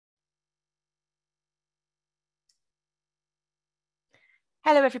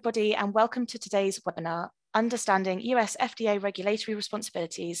Hello, everybody, and welcome to today's webinar, Understanding US FDA Regulatory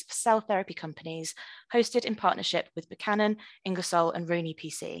Responsibilities for Cell Therapy Companies, hosted in partnership with Buchanan, Ingersoll Rooney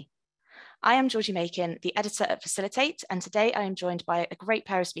PC. I am Georgie Makin, the editor at Facilitate, and today I am joined by a great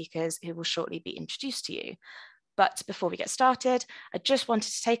pair of speakers who will shortly be introduced to you. But before we get started, I just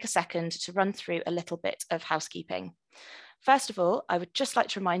wanted to take a second to run through a little bit of housekeeping. First of all, I would just like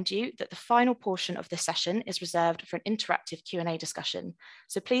to remind you that the final portion of this session is reserved for an interactive Q&A discussion.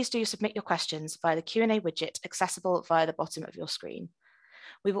 So please do submit your questions via the Q&A widget accessible via the bottom of your screen.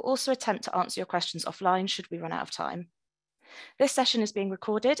 We will also attempt to answer your questions offline should we run out of time. This session is being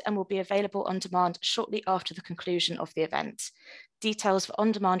recorded and will be available on demand shortly after the conclusion of the event. Details for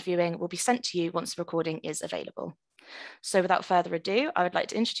on-demand viewing will be sent to you once the recording is available. So without further ado, I would like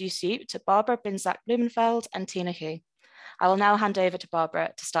to introduce you to Barbara Binzak Blumenfeld and Tina Hu. I will now hand over to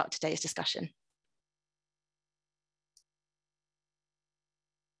Barbara to start today's discussion.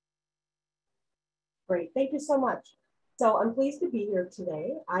 Great, thank you so much. So I'm pleased to be here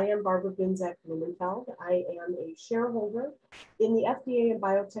today. I am Barbara Binzak Blumenfeld. I am a shareholder in the FDA and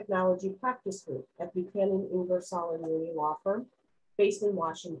Biotechnology Practice Group at Buchanan Ingersoll Rooney Law Firm based in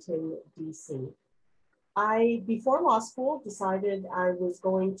Washington, DC. Before law school, decided I was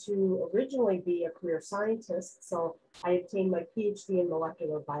going to originally be a career scientist. So I obtained my Ph.D. in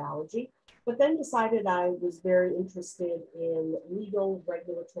molecular biology, but then decided I was very interested in legal,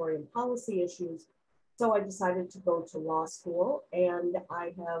 regulatory, and policy issues. So I decided to go to law school, and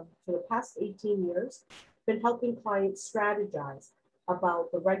I have, for the past 18 years, been helping clients strategize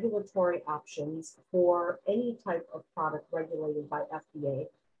about the regulatory options for any type of product regulated by FDA,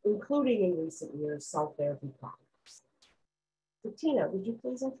 including in recent years, cell therapy products. So Tina, would you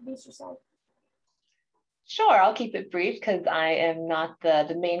please introduce yourself? Sure, I'll keep it brief because I am not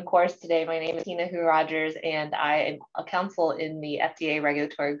the main course today. My name is Tina Hu-Rodgers, and I am a counsel in the FDA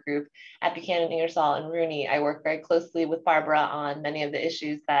regulatory group at Buchanan Ingersoll Rooney. I work very closely with Barbara on many of the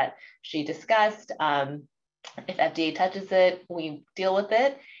issues that she discussed. If FDA touches it, we deal with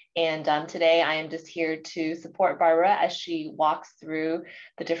it. And today I am just here to support Barbara as she walks through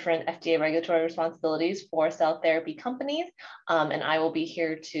the different FDA regulatory responsibilities for cell therapy companies. And I will be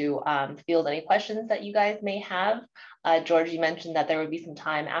here to field any questions that you guys may have. Georgie mentioned that there would be some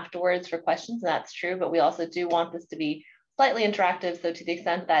time afterwards for questions, and that's true, but we also do want this to be slightly interactive. So to the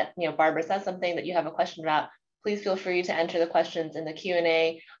extent that Barbara says something that you have a question about, please feel free to enter the questions in the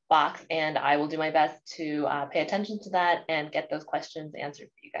Q&A box, and I will do my best to pay attention to that and get those questions answered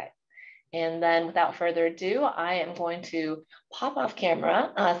for you guys. And then without further ado, I am going to pop off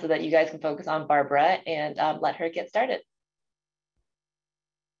camera so that you guys can focus on Barbara and let her get started.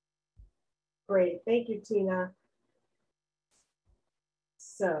 Great, thank you, Tina.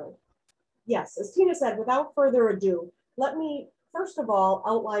 So, yes, as Tina said, without further ado, let me first of all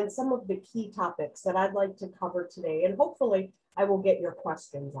outline some of the key topics that I'd like to cover today, and hopefully I will get your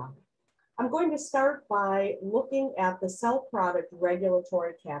questions on. I'm going to start by looking at the cell product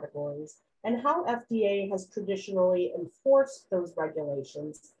regulatory categories and how FDA has traditionally enforced those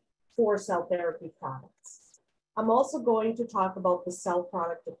regulations for cell therapy products. I'm also going to talk about the cell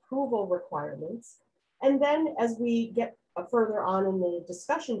product approval requirements. And then as we get further on in the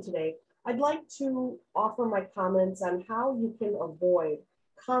discussion today, I'd like to offer my comments on how you can avoid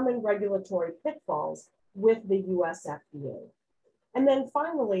common regulatory pitfalls with the US FDA. And then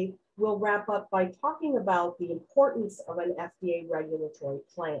finally, we'll wrap up by talking about the importance of an FDA regulatory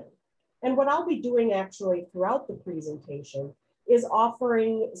plan. And what I'll be doing actually throughout the presentation is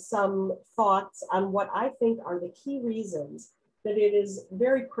offering some thoughts on what I think are the key reasons that it is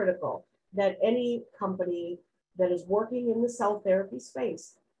very critical that any company that is working in the cell therapy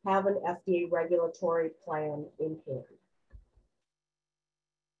space have an FDA regulatory plan in hand.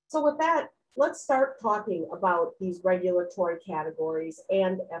 So with that, let's start talking about these regulatory categories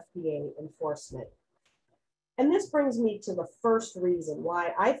and FDA enforcement. And this brings me to the first reason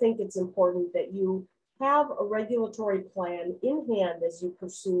why I think it's important that you have a regulatory plan in hand as you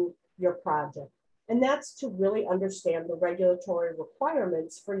pursue your project. And that's to really understand the regulatory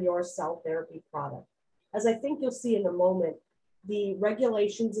requirements for your cell therapy product. As I think you'll see in a moment, the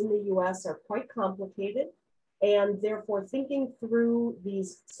regulations in the US are quite complicated, and therefore thinking through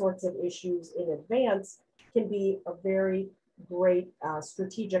these sorts of issues in advance can be a very great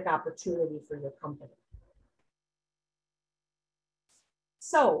strategic opportunity for your company.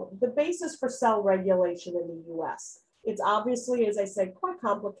 So the basis for cell regulation in the US, it's obviously, as I said, quite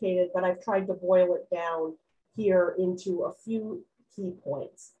complicated, but I've tried to boil it down here into a few key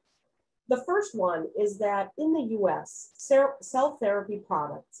points. The first one is that in the US, cell therapy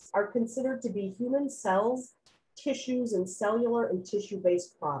products are considered to be human cells, tissues, and cellular and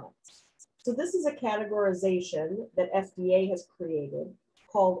tissue-based products. So this is a categorization that FDA has created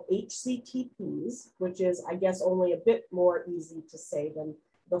called HCTPs, which is, I guess, only a bit more easy to say than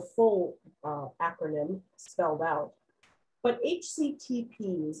the full acronym spelled out. But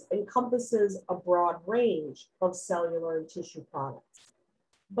HCTPs encompasses a broad range of cellular and tissue products.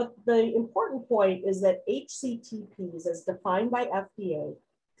 But the important point is that HCTPs, as defined by FDA,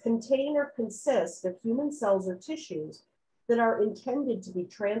 contain or consist of human cells or tissues that are intended to be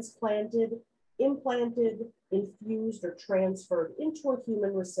transplanted, implanted, infused, or transferred into a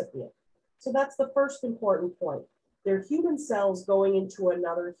human recipient. So that's the first important point. They're human cells going into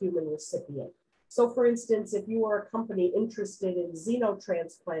another human recipient. So for instance, if you are a company interested in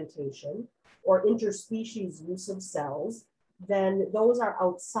xenotransplantation or interspecies use of cells, then those are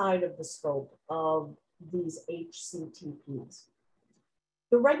outside of the scope of these HCTPs.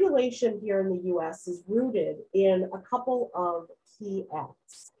 The regulation here in the US is rooted in a couple of key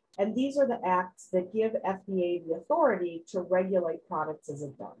acts. And these are the acts that give FDA the authority to regulate products as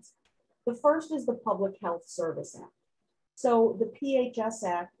it does. The first is the Public Health Service Act. So the PHS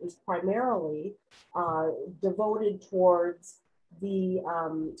Act is primarily devoted towards the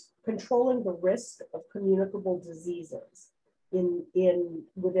controlling the risk of communicable diseases within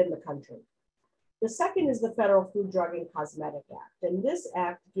the country. The second is the Federal Food, Drug, and Cosmetic Act. And this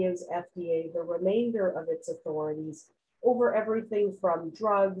act gives FDA the remainder of its authorities over everything from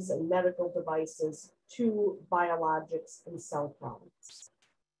drugs and medical devices to biologics and cell products.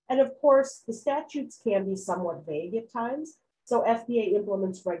 And of course, the statutes can be somewhat vague at times. So FDA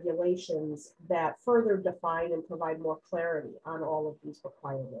implements regulations that further define and provide more clarity on all of these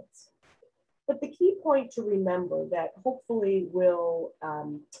requirements. But the key point to remember that hopefully will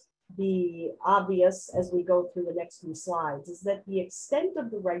be obvious as we go through the next few slides is that the extent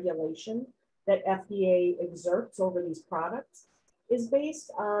of the regulation that FDA exerts over these products is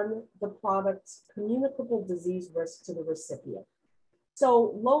based on the product's communicable disease risk to the recipient.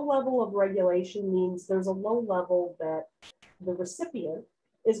 So low level of regulation means there's a low level that the recipient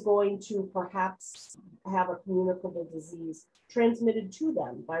is going to perhaps have a communicable disease transmitted to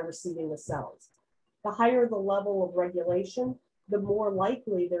them by receiving the cells. The higher the level of regulation, the more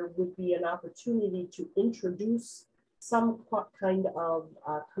likely there would be an opportunity to introduce some kind of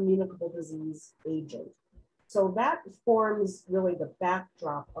communicable disease agent. So that forms really the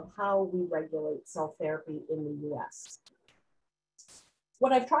backdrop of how we regulate cell therapy in the US.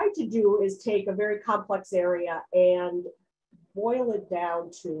 What I've tried to do is take a very complex area and boil it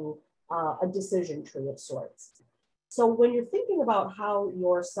down to a decision tree of sorts. So when you're thinking about how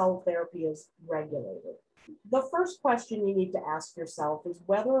your cell therapy is regulated, the first question you need to ask yourself is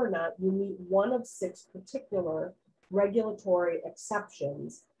whether or not you meet one of 6 particular regulatory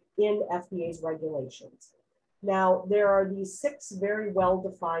exceptions in FDA's regulations. Now, there are these 6 very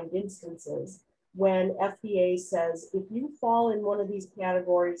well-defined instances when FDA says, if you fall in one of these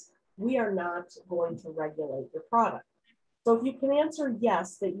categories, we are not going to regulate your product. So if you can answer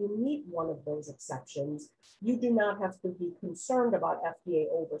yes, that you meet one of those exceptions, you do not have to be concerned about FDA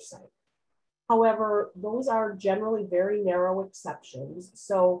oversight. However, those are generally very narrow exceptions.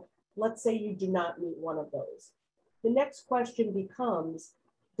 So let's say you do not meet one of those. The next question becomes,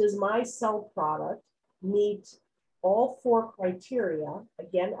 does my cell product meet all 4 criteria,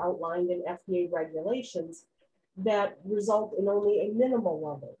 again outlined in FDA regulations, that result in only a minimal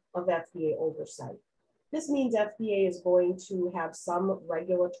level of FDA oversight? This means FDA is going to have some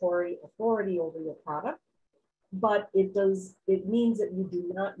regulatory authority over your product, but it means that you do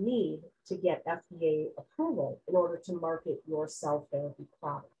not need to get FDA approval in order to market your cell therapy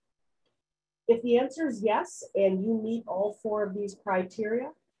product. If the answer is yes, and you meet all 4 of these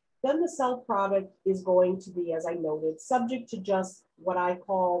criteria, then the cell product is going to be, as I noted, subject to just what I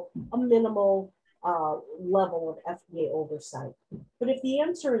call a minimal level of FDA oversight. But if the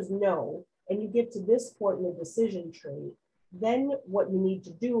answer is no, and you get to this point in the decision tree, then what you need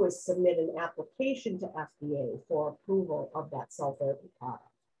to do is submit an application to FDA for approval of that cell therapy product.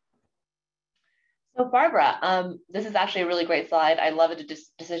 So Barbara, this is actually a really great slide. I love it, a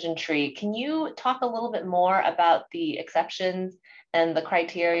decision tree. Can you talk a little bit more about the exceptions and the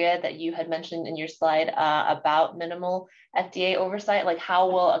criteria that you had mentioned in your slide about minimal FDA oversight? Like, how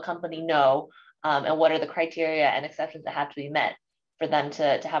will a company know and what are the criteria and exceptions that have to be met for them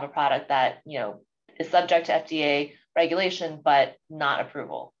to have a product that, you know, is subject to FDA regulation, but not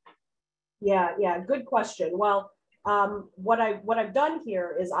approval? Yeah, good question. Well, what I've done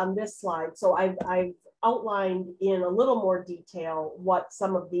here is on this slide. So I've outlined in a little more detail what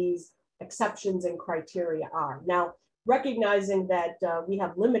some of these exceptions and criteria are. Now, recognizing that we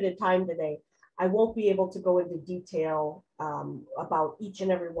have limited time today, I won't be able to go into detail about each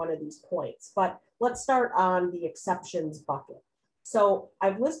and every one of these points, but let's start on the exceptions bucket. So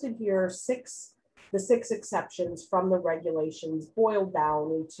I've listed here the six exceptions from the regulations boiled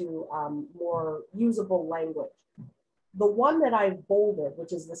down into more usable language. The one that I've bolded,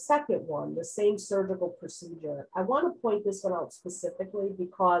 which is the second one, the same surgical procedure, I want to point this one out specifically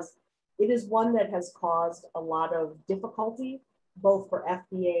because it is one that has caused a lot of difficulty, both for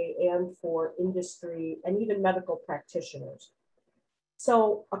FDA and for industry and even medical practitioners.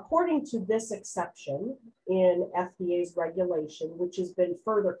 So according to this exception in FDA's regulation, which has been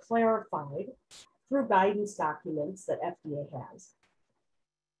further clarified through guidance documents that FDA has,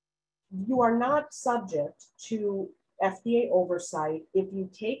 you are not subject to FDA oversight if you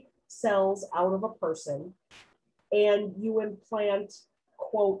take cells out of a person and you implant,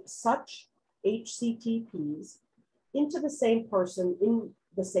 quote, such HCTPs into the same person in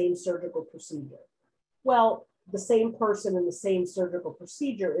the same surgical procedure. Well, the same person in the same surgical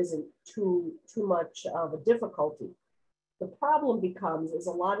procedure isn't too much of a difficulty. The problem becomes is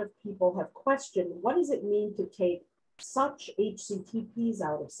a lot of people have questioned, what does it mean to take such HCTPs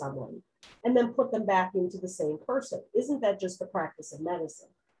out of someone and then put them back into the same person? Isn't that just the practice of medicine?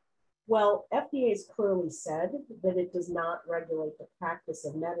 Well, FDA has clearly said that it does not regulate the practice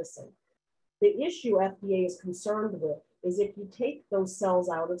of medicine. The issue FDA is concerned with is if you take those cells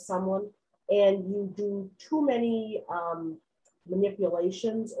out of someone and you do too many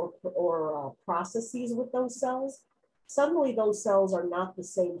manipulations or processes with those cells, suddenly those cells are not the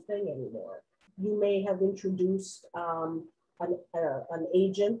same thing anymore. You may have introduced an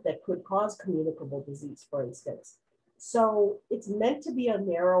agent that could cause communicable disease, for instance. So it's meant to be a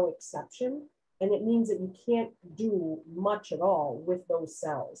narrow exception, and it means that you can't do much at all with those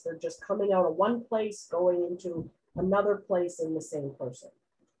cells. They're just coming out of one place, going into another place in the same person.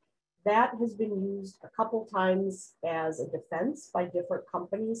 That has been used a couple times as a defense by different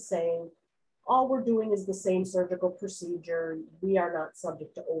companies saying, all we're doing is the same surgical procedure. We are not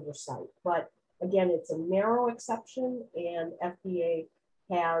subject to oversight. But again, it's a narrow exception, and FDA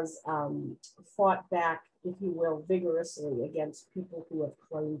has fought back, if you will, vigorously against people who have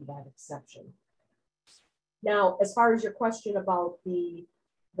claimed that exception. Now, as far as your question about the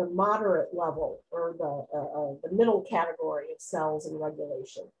moderate level or the middle category of cells and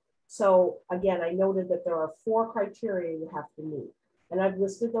regulation. So again, I noted that there are 4 criteria you have to meet, and I've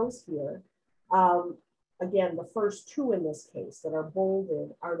listed those here. Again, the first 2 in this case that are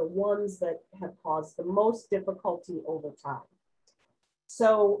bolded are the ones that have caused the most difficulty over time.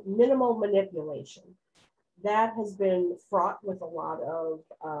 So minimal manipulation, that has been fraught with a lot of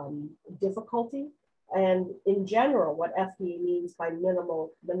difficulty. And in general, what FDA means by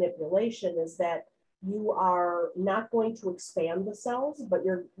minimal manipulation is that you are not going to expand the cells, but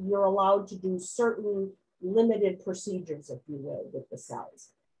you're allowed to do certain limited procedures, if you will, with the cells.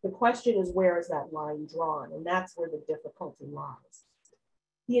 The question is, where is that line drawn? And that's where the difficulty lies.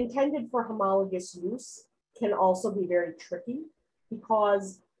 The intended for homologous use can also be very tricky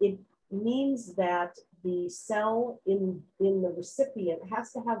because it means that the cell in the recipient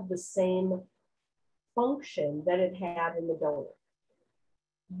has to have the same function that it had in the donor.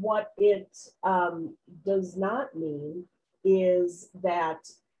 What it does not mean is that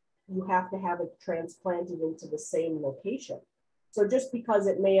you have to have it transplanted into the same location. So just because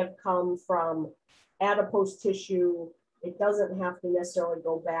it may have come from adipose tissue, it doesn't have to necessarily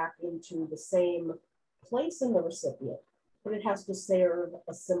go back into the same place in the recipient, but it has to serve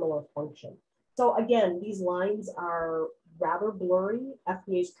a similar function. So again, these lines are rather blurry.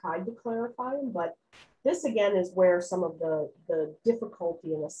 FDA's tried to clarify them, but this again is where some of the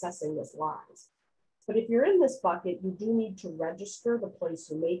difficulty in assessing this lies. But if you're in this bucket, you do need to register the place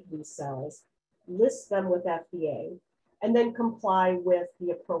you make these cells, list them with FDA, and then comply with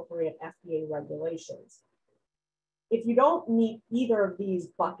the appropriate FDA regulations. If you don't meet either of these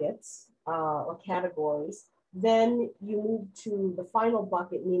buckets or categories, then you move to the final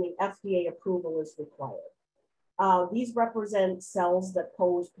bucket, meaning FDA approval is required. These represent cells that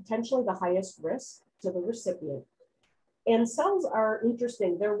pose potentially the highest risk to the recipient. And cells are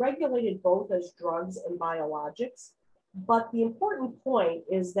interesting. They're regulated both as drugs and biologics. But the important point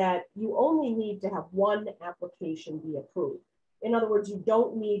is that you only need to have one application be approved. In other words, you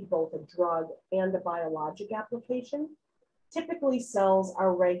don't need both a drug and a biologic application. Typically, cells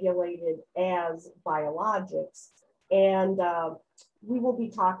are regulated as biologics, and we will be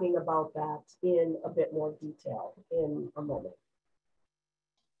talking about that in a bit more detail in a moment.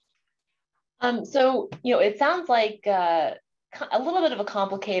 So, it sounds like a little bit of a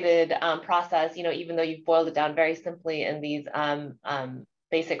complicated process, even though you've boiled it down very simply in these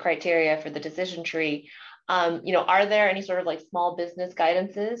basic criteria for the decision tree. Are there any sort of like small business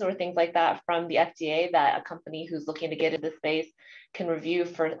guidances or things like that from the FDA that a company who's looking to get into the space can review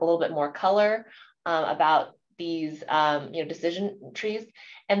for a little bit more color about these decision trees?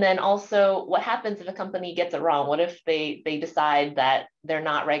 And then also, what happens if a company gets it wrong? What if they decide that they're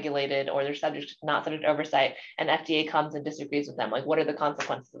not regulated or they're not subject to oversight, and FDA comes and disagrees with them? Like, what are the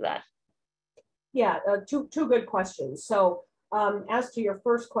consequences of that? Yeah, two good questions. So as to your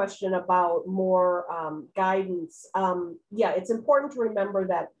first question about more guidance, yeah, it's important to remember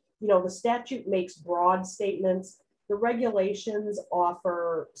that, the statute makes broad statements. The regulations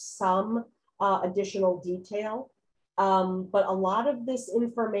offer some additional detail, but a lot of this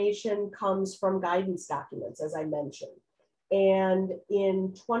information comes from guidance documents, as I mentioned. And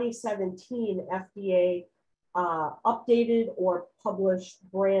in 2017, FDA updated or published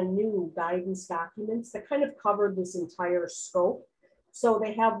brand new guidance documents that kind of covered this entire scope. So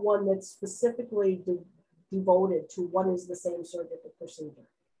they have one that's specifically devoted to what is the same surgical procedure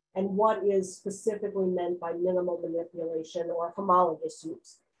and what is specifically meant by minimal manipulation or homologous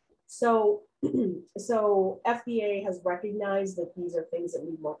use. So, FDA has recognized that these are things that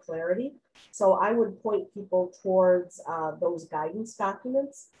need more clarity. So I would point people towards those guidance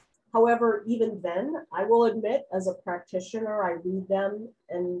documents. However, even then, I will admit, as a practitioner, I read them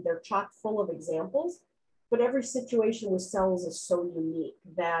and they're chock full of examples, but every situation with cells is so unique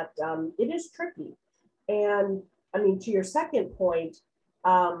that it is tricky. And I mean, to your second point,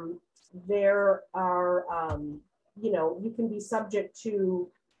 there are, you can be subject to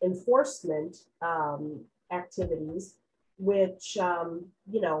enforcement activities, which,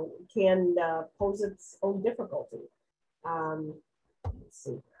 can pose its own difficulty. Let's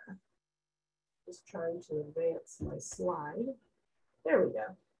see. Just trying to advance my slide. There we go.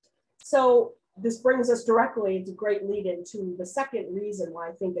 So this brings us directly, it's a great lead into the second reason why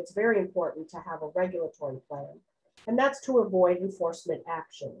I think it's very important to have a regulatory plan. And that's to avoid enforcement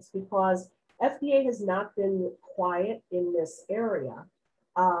actions, because FDA has not been quiet in this area.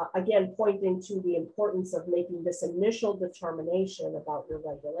 Again, pointing to the importance of making this initial determination about your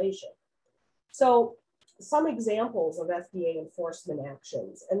regulation. So some examples of FDA enforcement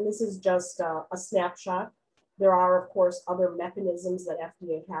actions, and this is just a snapshot. There are, of course, other mechanisms that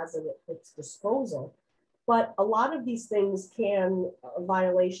FDA has at its disposal, but a lot of these things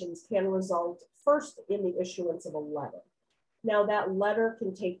violations can result first in the issuance of a letter. Now that letter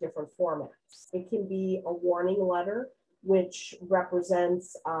can take different formats. It can be a warning letter, which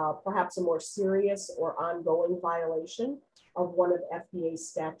represents perhaps a more serious or ongoing violation of one of FDA's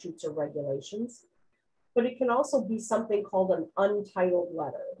statutes or regulations. But it can also be something called an untitled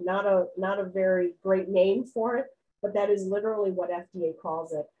letter. Not a very great name for it, but that is literally what FDA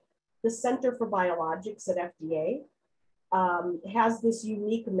calls it. The Center for Biologics at FDA has this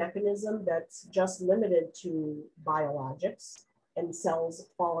unique mechanism that's just limited to biologics, and cells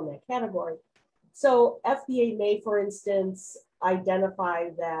fall in that category. So FDA may, for instance, identify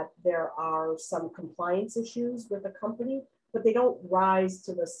that there are some compliance issues with a company, but they don't rise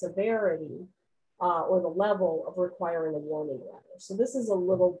to the severity or the level of requiring a warning letter. So this is a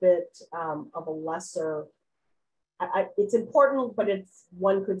little bit of a lesser, it's important, but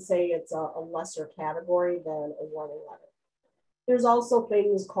one could say it's a lesser category than a warning letter. There's also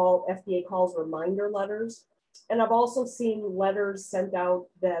things FDA calls reminder letters. And I've also seen letters sent out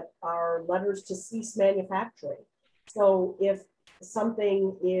that are letters to cease manufacturing. So if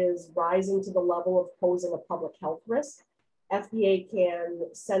something is rising to the level of posing a public health risk, FDA can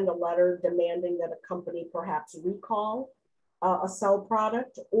send a letter demanding that a company perhaps recall a cell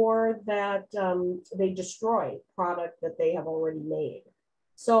product, or that they destroy product that they have already made.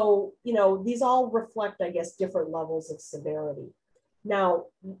 So, these all reflect, I guess, different levels of severity. Now,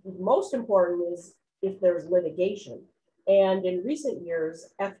 most important is if there's litigation. And in recent years,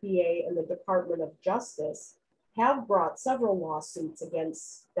 FDA and the Department of Justice have brought several lawsuits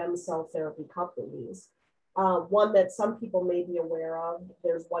against stem cell therapy companies. One that some people may be aware of,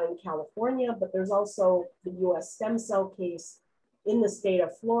 there's one in California, but there's also the US stem cell case in the state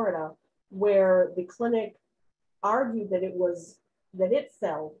of Florida, where the clinic argued that it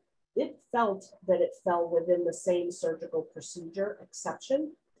felt that it fell within the same surgical procedure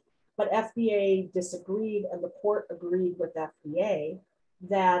exception, but FDA disagreed, and the court agreed with FDA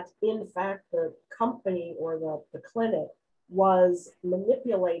that in fact the company or the clinic was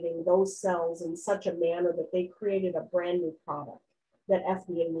manipulating those cells in such a manner that they created a brand new product that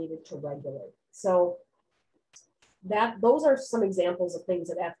FDA needed to regulate. So those are some examples of things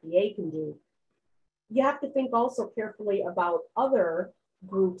that FDA can do. You have to think also carefully about other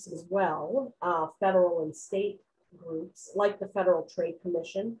groups as well, federal and state groups like the Federal Trade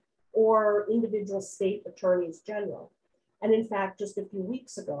Commission or individual state attorneys general. And in fact, just a few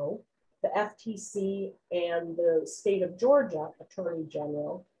weeks ago, the FTC and the state of Georgia Attorney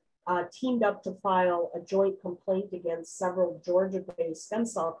General teamed up to file a joint complaint against several Georgia-based stem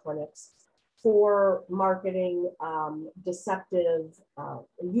cell clinics for marketing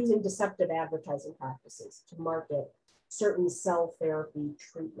using deceptive advertising practices to market certain cell therapy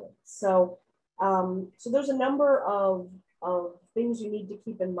treatments. So, so there's a number of things you need to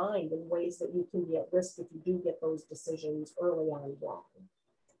keep in mind in ways that you can be at risk if you do get those decisions early on wrong.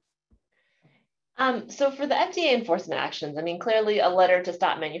 So for the FDA enforcement actions, I mean, clearly a letter to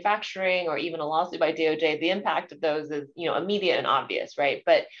stop manufacturing or even a lawsuit by DOJ, the impact of those is, immediate and obvious, right?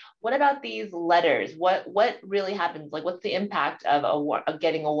 But what about these letters? What really happens? Like, what's the impact of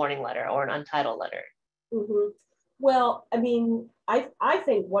getting a warning letter or an untitled letter? Mm-hmm. Well, I mean, I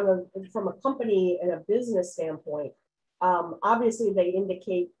think from a company and a business standpoint, obviously they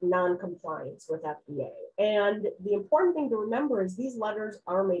indicate non-compliance with FDA. And the important thing to remember is these letters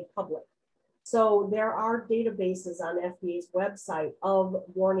are made public. So there are databases on FDA's website of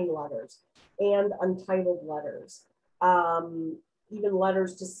warning letters and untitled letters, even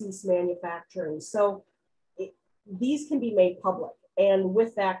letters to cease manufacturing. So these can be made public, and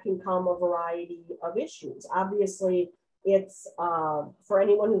with that can come a variety of issues. Obviously, it's for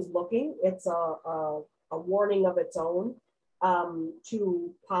anyone who's looking, it's a warning of its own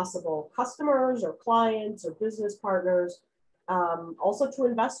to possible customers or clients or business partners. Also to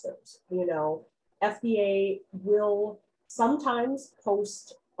investors. FDA will sometimes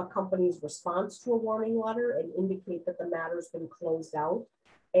post a company's response to a warning letter and indicate that the matter's been closed out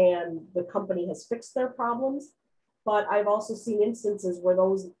and the company has fixed their problems. But I've also seen instances where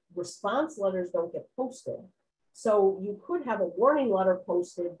those response letters don't get posted. So you could have a warning letter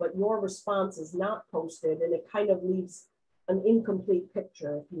posted, but your response is not posted, and it kind of leaves an incomplete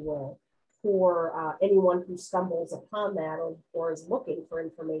picture, if you will, for anyone who stumbles upon that or is looking for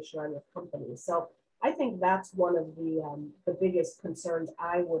information on your company. So I think that's one of the biggest concerns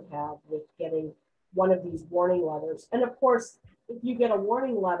I would have with getting one of these warning letters. And of course, if you get a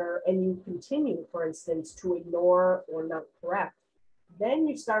warning letter and you continue, for instance, to ignore or not correct, then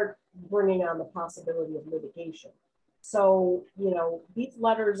you start bringing on the possibility of litigation. So, these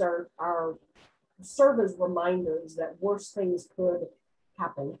letters serve as reminders that worse things could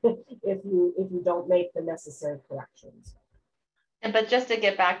happen if you don't make the necessary corrections. But just to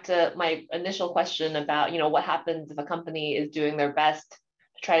get back to my initial question about, what happens if a company is doing their best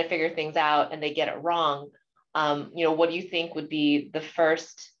to try to figure things out and they get it wrong, what do you think would be the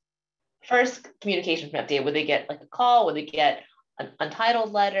first communication from FDA? Would they get like a call? Would they get an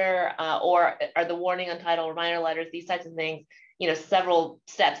untitled letter? Or are the warning, untitled, reminder letters, these types of things, several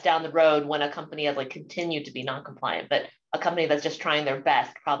steps down the road when a company has continued to be non-compliant, but a company that's just trying their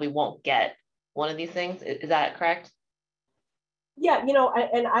best probably won't get one of these things? Is that correct? Yeah,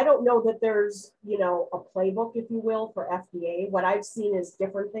 and I don't know that there's, a playbook, if you will, for FDA. What I've seen is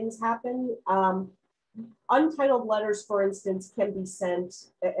different things happen. Untitled letters, for instance, can be sent,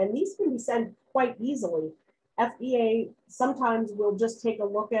 and these can be sent quite easily. FDA sometimes will just take a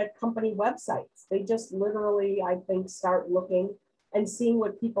look at company websites. They just literally, I think, start looking and seeing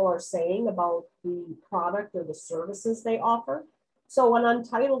what people are saying about the product or the services they offer. So an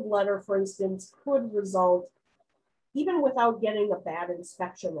untitled letter, for instance, could result even without getting a bad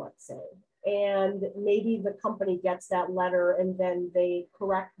inspection, let's say. And maybe the company gets that letter and then they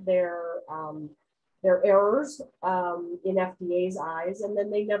correct their errors in FDA's eyes, and then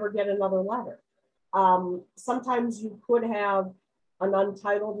they never get another letter. Sometimes you could have an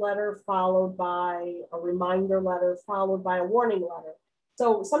untitled letter followed by a reminder letter, followed by a warning letter.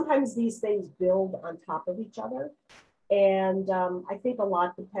 So sometimes these things build on top of each other. And I think a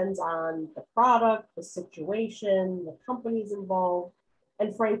lot depends on the product, the situation, the companies involved,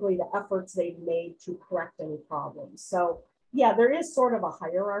 and frankly, the efforts they've made to correct any problems. So yeah, there is sort of a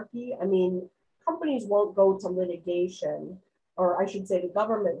hierarchy. I mean, companies won't go to litigation, or I should say the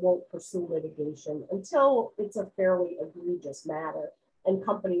government won't pursue litigation until it's a fairly egregious matter and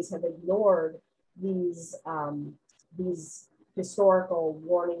companies have ignored these historical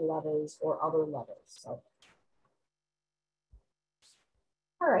warning letters or other letters. So.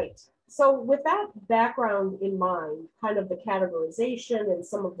 All right, so with that background in mind, kind of the categorization and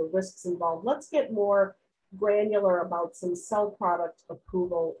some of the risks involved, let's get more granular about some cell product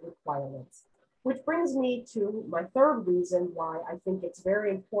approval requirements, which brings me to my third reason why I think it's very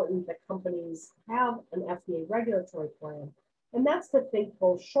important that companies have an FDA regulatory plan, and that's to think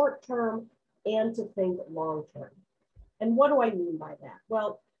both short-term and to think long-term. And what do I mean by that?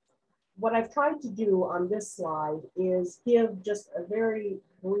 Well, what I've tried to do on this slide is give just a very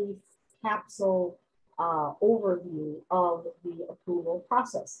brief capsule overview of the approval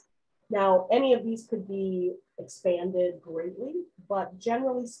process. Now, any of these could be expanded greatly, but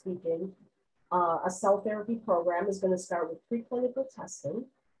generally speaking, a cell therapy program is going to start with preclinical testing.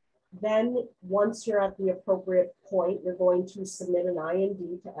 Then once you're at the appropriate point, you're going to submit an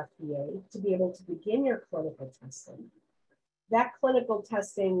IND to FDA to be able to begin your clinical testing. That clinical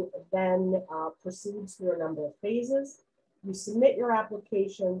testing then proceeds through a number of phases. You submit your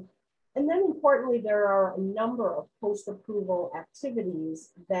application, and then importantly, there are a number of post-approval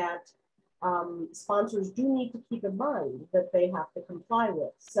activities that sponsors do need to keep in mind that they have to comply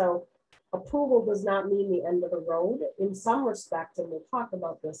with. So approval does not mean the end of the road. In some respects, and we'll talk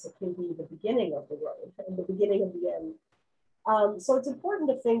about this, it can be the beginning of the road and the beginning of the end. So it's important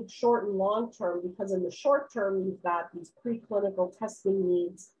to think short and long term, because in the short term, you've got these preclinical testing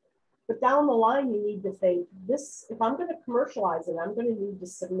needs, but down the line, you need to think this, if I'm going to commercialize it, I'm going to need to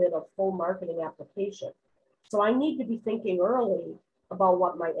submit a full marketing application. So I need to be thinking early about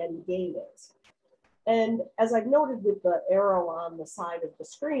what my end game is. And as I've noted with the arrow on the side of the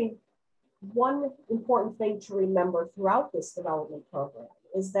screen, one important thing to remember throughout this development program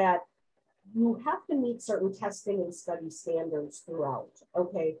is that you have to meet certain testing and study standards throughout,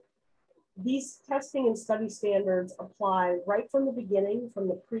 okay? These testing and study standards apply right from the beginning, from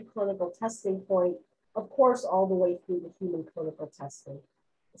the preclinical testing point, of course, all the way through the human clinical testing.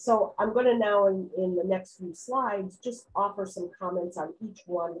 So I'm going to now, in the next few slides, just offer some comments on each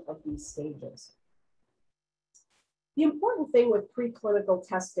one of these stages. The important thing with preclinical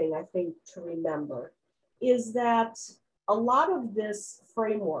testing, I think, to remember is that a lot of this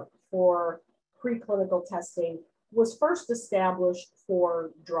framework for preclinical testing was first established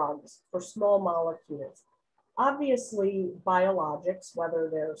for drugs, for small molecules. Obviously, biologics, whether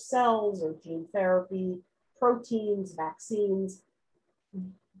they're cells or gene therapy, proteins, vaccines,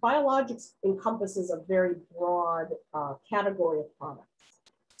 biologics encompasses a very broad category of products.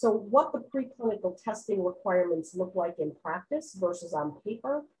 So what the preclinical testing requirements look like in practice versus on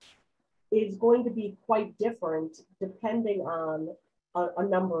paper is going to be quite different depending on a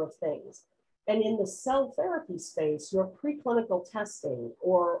number of things. And in the cell therapy space, your preclinical testing,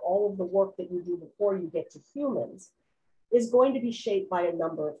 or all of the work that you do before you get to humans, is going to be shaped by a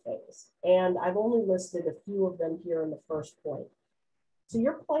number of things. And I've only listed a few of them here in the first point. So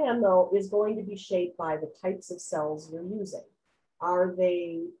your plan, though, is going to be shaped by the types of cells you're using. Are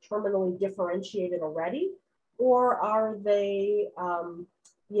they terminally differentiated already? Or are they,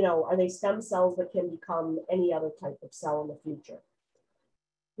 are they stem cells that can become any other type of cell in the future?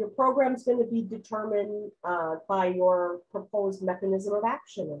 Your program is going to be determined by your proposed mechanism of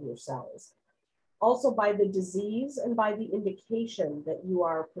action of your cells. Also by the disease and by the indication that you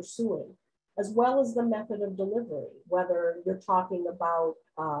are pursuing, as well as the method of delivery, whether you're talking about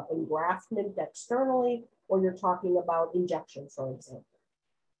engraftment externally or you're talking about injection, for example.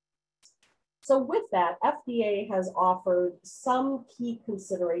 So with that, FDA has offered some key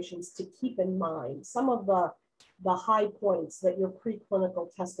considerations to keep in mind, some of the high points that your preclinical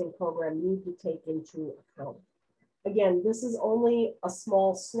testing program need to take into account. Again, this is only a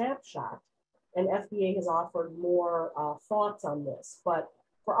small snapshot, and FDA has offered more thoughts on this, but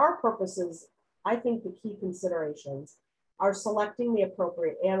for our purposes, I think the key considerations are selecting the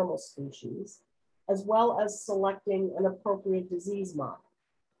appropriate animal species, as well as selecting an appropriate disease model.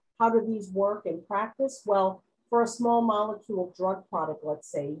 How do these work in practice? Well, for a small molecule drug product, let's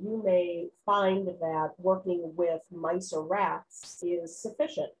say, you may find that working with mice or rats is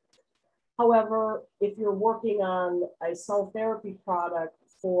sufficient. However, if you're working on a cell therapy product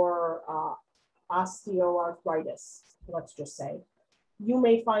for osteoarthritis, let's just say, you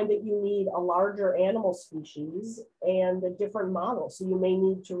may find that you need a larger animal species and a different model. So you may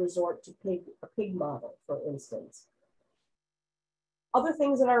need to resort to a pig model, for instance. Other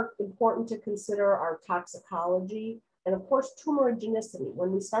things that are important to consider are toxicology and, of course, tumorigenicity.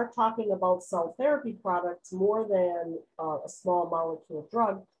 When we start talking about cell therapy products more than a small molecule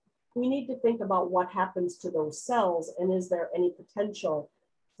drug, we need to think about what happens to those cells and is there any potential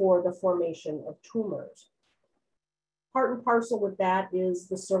for the formation of tumors. Part and parcel with that is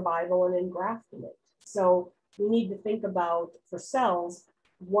the survival and engraftment. So we need to think about, for cells,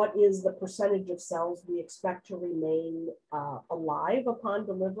 what is the percentage of cells we expect to remain alive upon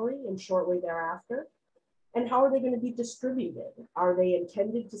delivery and shortly thereafter? And how are they going to be distributed? Are they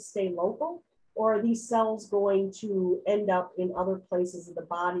intended to stay local, or are these cells going to end up in other places of the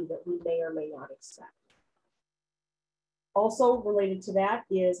body that we may or may not expect? Also related to that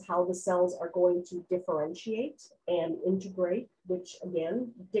is how the cells are going to differentiate and integrate, which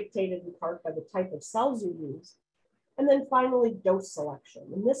again, dictated in part by the type of cells you use. And then finally, dose selection.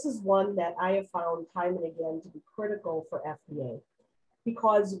 And this is one that I have found time and again to be critical for FDA,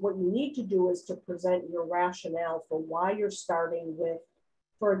 because what you need to do is to present your rationale for why you're starting with,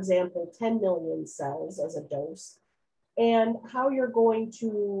 for example, 10 million cells as a dose, and how you're going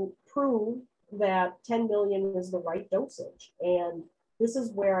to prove that 10 million is the right dosage. And this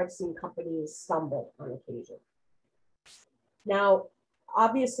is where I've seen companies stumble on occasion. Now,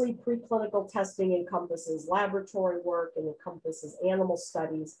 obviously, preclinical testing encompasses laboratory work and encompasses animal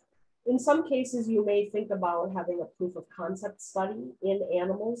studies. In some cases, you may think about having a proof of concept study in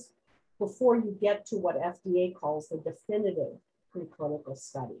animals before you get to what FDA calls the definitive preclinical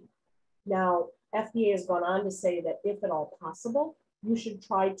study. Now, FDA has gone on to say that if at all possible, you should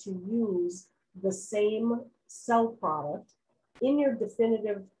try to use the same cell product in your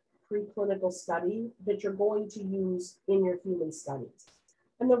definitive preclinical study that you're going to use in your human studies.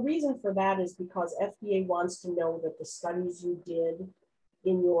 And the reason for that is because FDA wants to know that the studies you did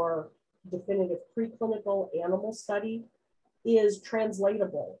in your definitive preclinical animal study is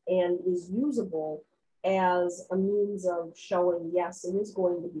translatable and is usable as a means of showing, yes, it is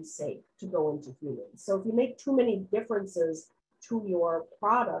going to be safe to go into humans. So if you make too many differences to your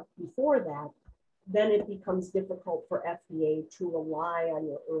product before that, then it becomes difficult for FDA to rely on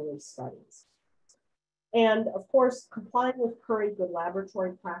your early studies. And of course, complying with current good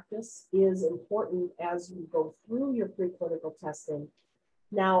laboratory practice is important as you go through your preclinical testing.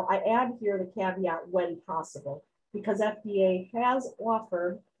 Now, I add here the caveat when possible, because FDA has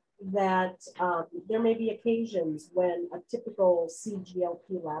offered that there may be occasions when a typical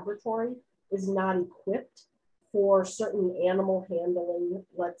CGLP laboratory is not equipped for certain animal handling,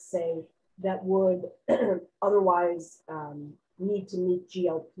 let's say, that would otherwise need to meet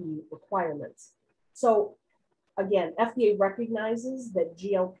GLP requirements. So again, FDA recognizes that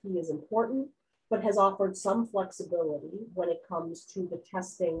GLP is important, but has offered some flexibility when it comes to the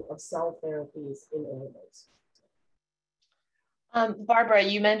testing of cell therapies in animals. Barbara,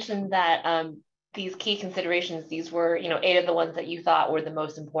 you mentioned that these key considerations, these were, 8 of the ones that you thought were the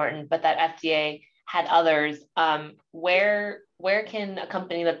most important, but that FDA had others. Where can a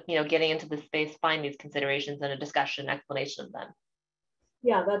company that's getting into this space find these considerations and a discussion, explanation of them?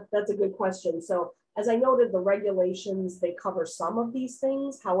 Yeah, that's a good question. So as I noted, the regulations, they cover some of these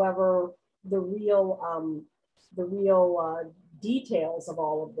things. However, the real details of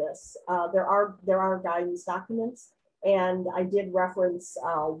all of this, there are guidance documents. And I did reference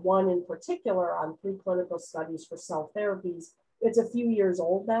one in particular on preclinical studies for cell therapies. It's a few years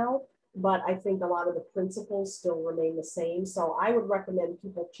old now, but I think a lot of the principles still remain the same. So I would recommend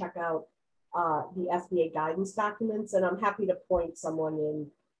people check out the FDA guidance documents, and I'm happy to point someone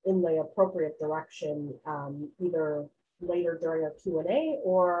in the appropriate direction, either later during our Q&A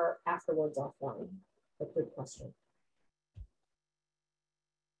or afterwards offline. A good question.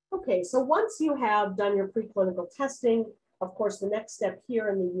 Okay, so once you have done your preclinical testing, of course, the next step here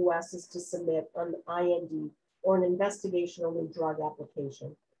in the US is to submit an IND, or an investigational new drug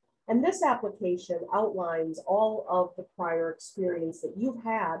application. And this application outlines all of the prior experience that you've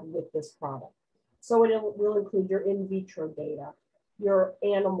had with this product. So it will include your in vitro data, your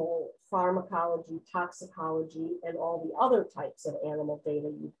animal pharmacology, toxicology, and all the other types of animal data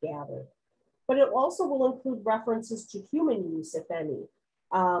you've gathered. But it also will include references to human use, if any.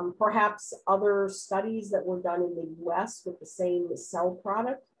 Perhaps other studies that were done in the US with the same cell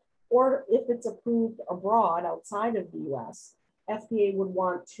product, or if it's approved abroad outside of the US, FDA would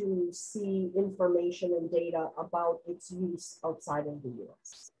want to see information and data about its use outside of the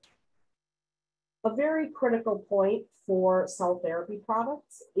US. A very critical point for cell therapy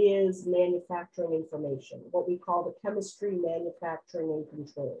products is manufacturing information, what we call the chemistry, manufacturing, and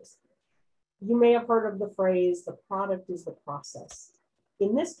controls. You may have heard of the phrase, the product is the process.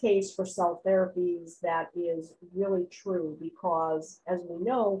 In this case, for cell therapies, that is really true because, as we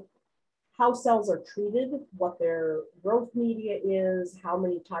know, how cells are treated, what their growth media is, how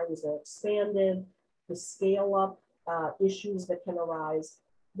many times they're expanded, the scale-up issues that can arise,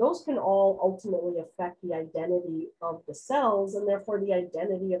 those can all ultimately affect the identity of the cells and therefore the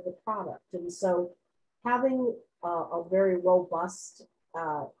identity of the product. And so having a very robust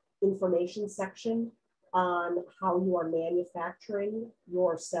information section on how you are manufacturing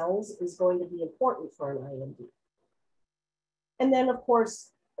your cells is going to be important for an IND. And then, of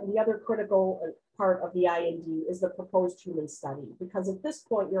course, the other critical part of the IND is the proposed human study, because at this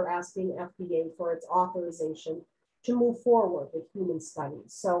point, you're asking FDA for its authorization to move forward with human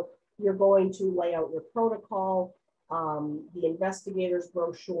studies. So you're going to lay out your protocol, the investigator's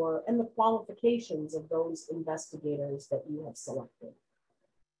brochure, and the qualifications of those investigators that you have selected.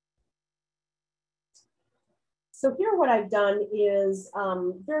 So here what I've done is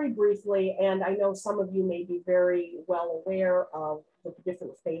very briefly, and I know some of you may be very well aware of the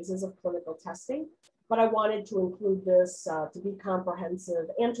different phases of clinical testing, but I wanted to include this to be comprehensive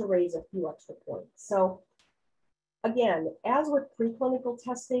and to raise a few extra points. So again, as with preclinical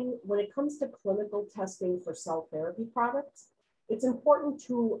testing, when it comes to clinical testing for cell therapy products, it's important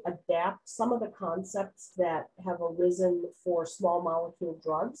to adapt some of the concepts that have arisen for small molecule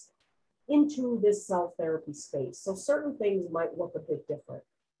drugs into this cell therapy space. So certain things might look a bit different.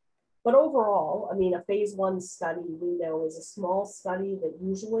 But overall, I mean, a phase 1 study we know is a small study that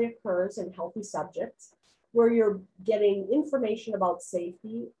usually occurs in healthy subjects where you're getting information about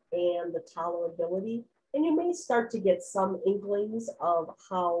safety and the tolerability. And you may start to get some inklings of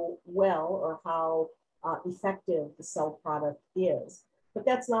how well or how effective the cell product is. But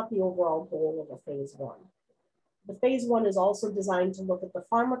that's not the overall goal of a phase 1. The phase 1 is also designed to look at the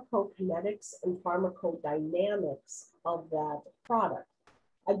pharmacokinetics and pharmacodynamics of that product.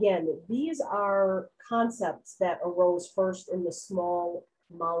 Again, these are concepts that arose first in the small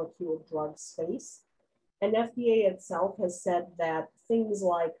molecule drug space. And FDA itself has said that things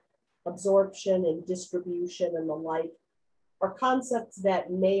like absorption and distribution and the like are concepts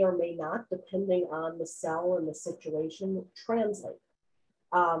that may or may not, depending on the cell and the situation, translate.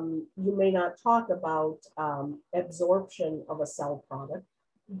 You may not talk about absorption of a cell product,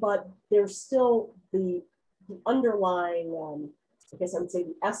 but there's still the underlying, I guess I would say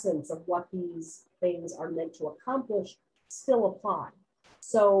the essence of what these things are meant to accomplish still apply.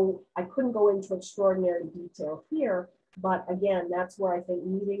 So I couldn't go into extraordinary detail here, but again, that's where I think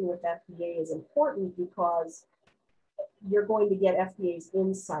meeting with FDA is important because you're going to get FDA's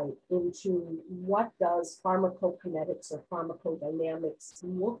insight into what does pharmacokinetics or pharmacodynamics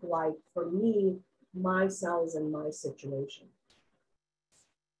look like for me, my cells, and my situation.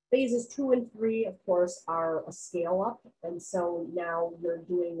 Phases 2 and 3, of course, are a scale up. And so now you're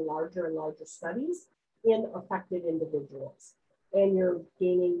doing larger and larger studies in affected individuals. And you're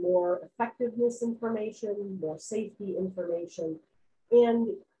gaining more effectiveness information, more safety information. And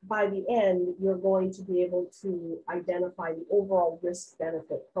by the end, you're going to be able to identify the overall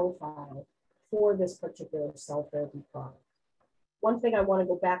risk-benefit profile for this particular cell therapy product. One thing I want to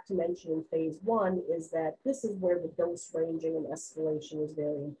go back to mention in phase 1 is that this is where the dose ranging and escalation is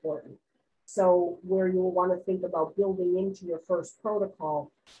very important. So where you'll want to think about building into your first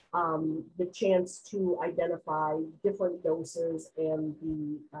protocol, the chance to identify different doses and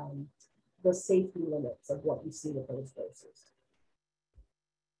the safety limits of what you see with those doses.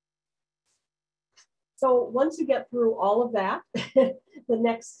 So once you get through all of that, the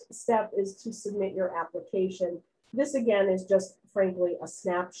next step is to submit your application. This again is just frankly a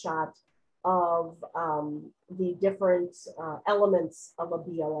snapshot of the different elements of a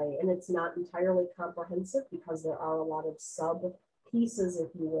BLA, and it's not entirely comprehensive because there are a lot of sub pieces, if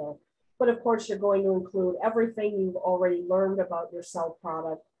you will. But of course, you're going to include everything you've already learned about your cell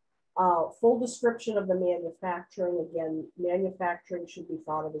product, full description of the manufacturing. Again, manufacturing should be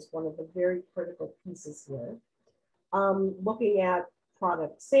thought of as one of the very critical pieces here. Looking at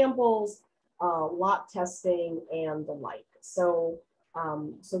product samples, lot testing, and the like. So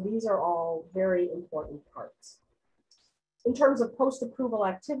these are all very important parts. In terms of post-approval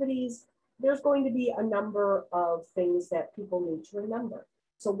activities, there's going to be a number of things that people need to remember.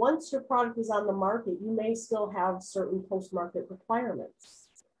 So once your product is on the market, you may still have certain post-market requirements.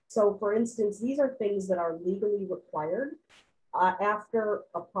 So for instance, these are things that are legally required after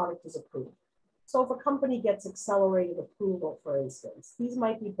a product is approved. So if a company gets accelerated approval, for instance, these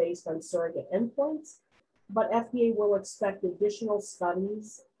might be based on surrogate endpoints, but FDA will expect additional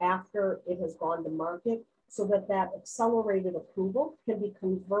studies after it has gone to market so that that accelerated approval can be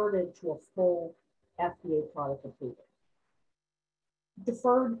converted to a full FDA product approval.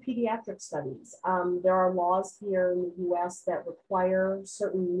 Deferred pediatric studies. There are laws here in the US that require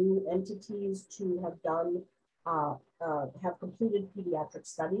certain new entities to have done, have completed pediatric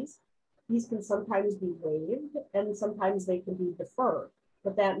studies. These can sometimes be waived and sometimes they can be deferred,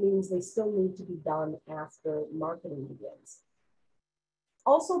 but that means they still need to be done after marketing begins.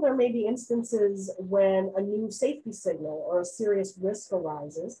 Also, there may be instances when a new safety signal or a serious risk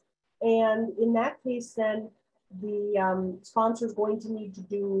arises. And in that case, then the sponsor is going to need to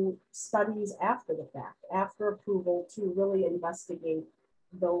do studies after the fact, after approval, to really investigate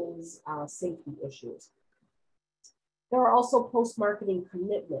those safety issues. There are also post-marketing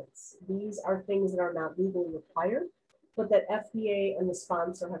commitments. These are things that are not legally required, but that FDA and the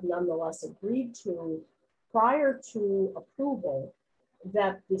sponsor have nonetheless agreed to prior to approval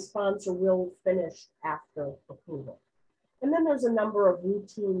that the sponsor will finish after approval. And then there's a number of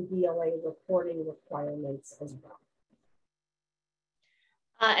routine BLA reporting requirements as well.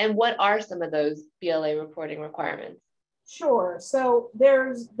 And what are some of those BLA reporting requirements? Sure. So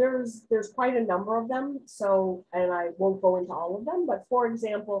there's quite a number of them. So, and I won't go into all of them, but for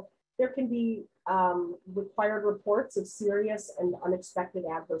example, there can be required reports of serious and unexpected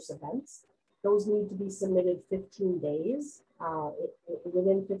adverse events. Those need to be submitted 15 days,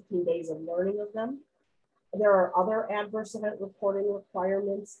 within 15 days of learning of them. There are other adverse event reporting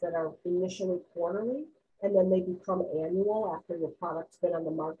requirements that are initially quarterly, and then they become annual after your product's been on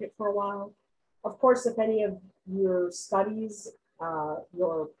the market for a while. Of course, if any of your studies,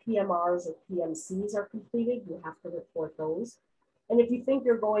 your PMRs or PMCs are completed, you have to report those. And if you think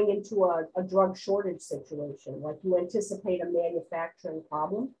you're going into a drug shortage situation, like you anticipate a manufacturing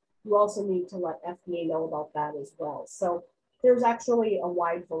problem, you also need to let FDA know about that as well. So there's actually a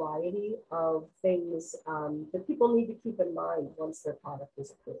wide variety of things that people need to keep in mind once their product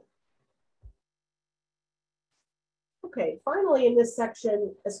is approved. Okay, finally in this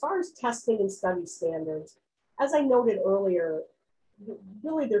section, as far as testing and study standards, as I noted earlier,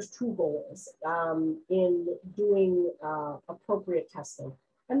 really there's two goals in doing appropriate testing.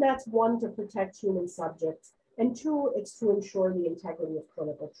 And that's one, to protect human subjects, and two, it's to ensure the integrity of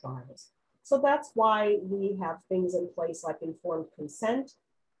clinical trials. So that's why we have things in place like informed consent,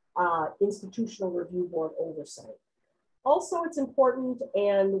 institutional review board oversight. Also, it's important,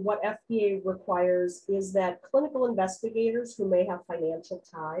 and what FDA requires is that clinical investigators who may have financial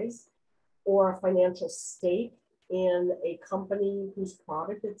ties or a financial stake in a company whose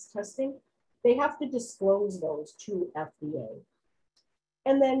product it's testing, they have to disclose those to FDA.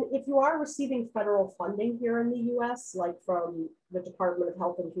 And then if you are receiving federal funding here in the US, like from the Department of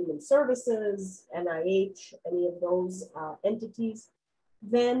Health and Human Services, NIH, any of those entities,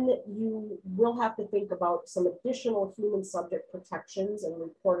 then you will have to think about some additional human subject protections and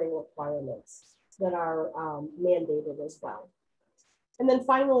reporting requirements that are mandated as well. And then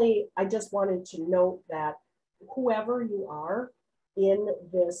finally, I just wanted to note that whoever you are in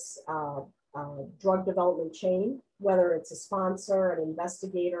this drug development chain, whether it's a sponsor, an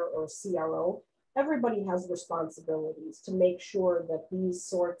investigator, or a CRO, everybody has responsibilities to make sure that these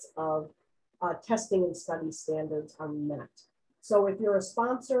sorts of testing and study standards are met. So if you're a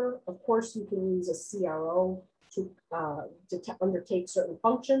sponsor, of course, you can use a CRO to undertake certain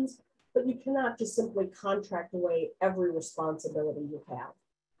functions, but you cannot just simply contract away every responsibility you have.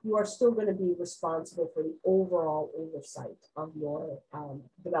 You are still going to be responsible for the overall oversight of your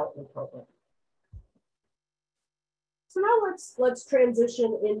development program. So now let's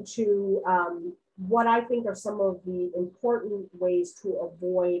transition into what I think are some of the important ways to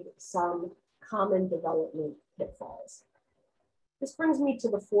avoid some common development pitfalls. This brings me to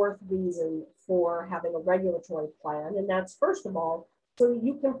the fourth reason for having a regulatory plan, and that's, first of all, so that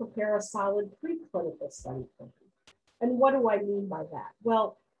you can prepare a solid preclinical study plan. And what do I mean by that?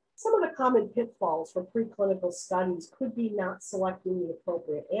 Well, some of the common pitfalls for preclinical studies could be not selecting the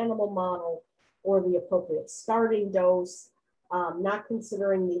appropriate animal model or the appropriate starting dose, not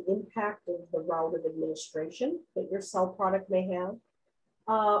considering the impact of the route of administration that your cell product may have,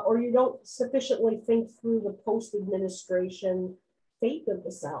 or you don't sufficiently think through the post-administration fate of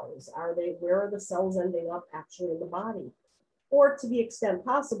the cells. Where are the cells ending up actually in the body? Or to the extent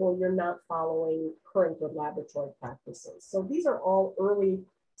possible, you're not following current good laboratory practices. So these are all early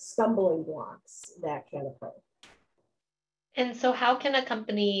stumbling blocks that can occur. And so how can a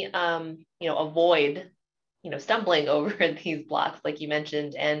company, avoid, stumbling over these blocks, like you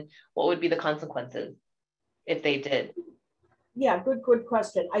mentioned, and what would be the consequences if they did? Yeah, good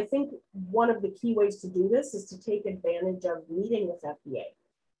question. I think one of the key ways to do this is to take advantage of meeting with FDA.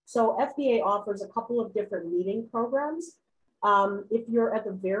 So FDA offers a couple of different meeting programs. If you're at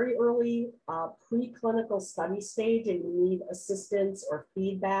the very early preclinical study stage and you need assistance or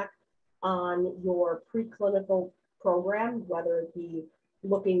feedback on your preclinical program, whether it be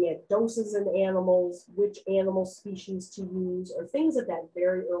looking at doses in animals, which animal species to use, or things at that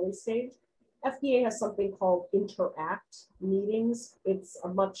very early stage, FDA has something called Interact meetings. It's a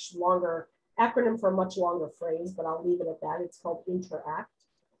much longer acronym for a much longer phrase, but I'll leave it at that. It's called Interact.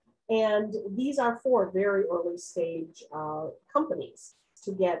 And these are for very early stage companies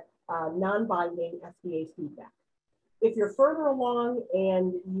to get non-binding FDA feedback. If you're further along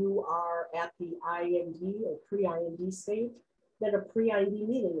and you are at the IND or pre-IND stage, then a pre-IND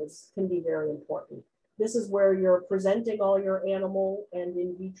meeting can be very important. This is where you're presenting all your animal and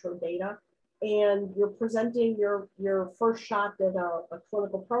in vitro data, and you're presenting your first shot at a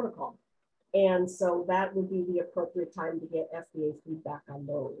clinical protocol. And so that would be the appropriate time to get FDA feedback on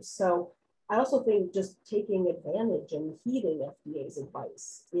those. So I also think just taking advantage and heeding FDA's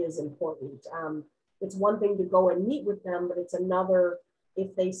advice is important. It's one thing to go and meet with them, but it's another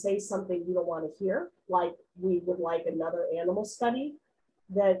if they say something you don't want to hear, like we would like another animal study,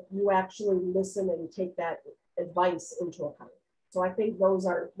 that you actually listen and take that advice into account. So I think those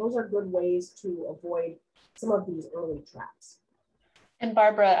are good ways to avoid some of these early traps. And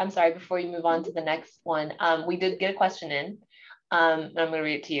Barbara, I'm sorry, before you move on to the next one, we did get a question in. I'm going to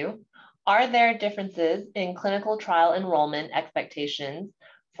read it to you. Are there differences in clinical trial enrollment expectations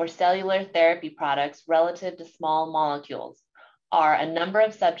for cellular therapy products relative to small molecules? Are a number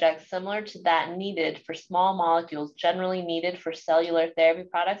of subjects similar to that needed for small molecules generally needed for cellular therapy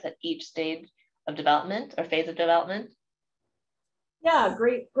products at each stage of development or phase of development? Yeah,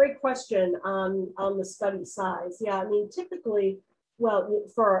 great question on the study size. Yeah, I mean, typically, well,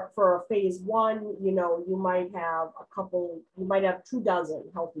 for a phase 1, you know, you might have 24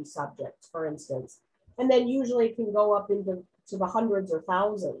 healthy subjects, for instance, and then usually it can go up into the hundreds or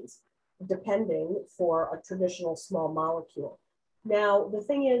thousands, depending for a traditional small molecule. Now, the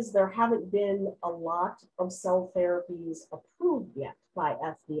thing is, there haven't been a lot of cell therapies approved yet by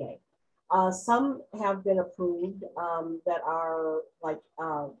FDA. Some have been approved that are like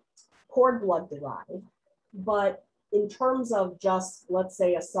cord blood derived, but in terms of just, let's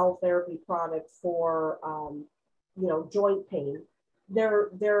say, a cell therapy product for, you know, joint pain,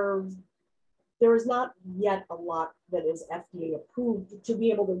 there is not yet a lot that is FDA approved to be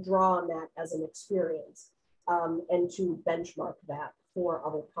able to draw on that as an experience and to benchmark that for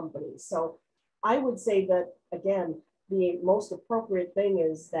other companies. So I would say that, again, the most appropriate thing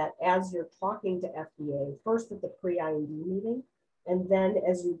is that as you're talking to FDA, first at the pre-IND meeting, and then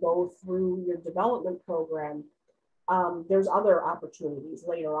as you go through your development program, there's other opportunities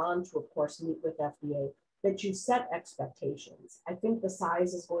later on to, of course, meet with FDA, that you set expectations. I think the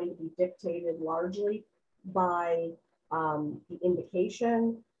size is going to be dictated largely by the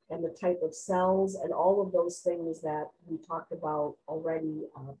indication and the type of cells and all of those things that we talked about already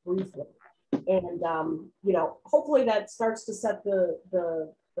briefly. And, you know, hopefully that starts to set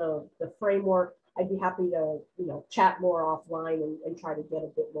the framework. I'd be happy to, you know, chat more offline and try to get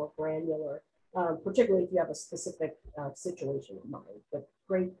a bit more granular, particularly if you have a specific situation in mind. But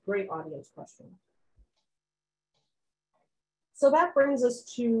great audience question. So that brings us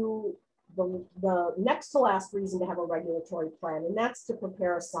to the next to last reason to have a regulatory plan, and that's to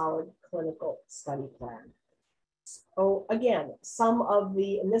prepare a solid clinical study plan. So again, some of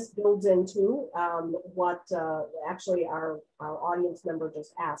and this builds into what actually our audience member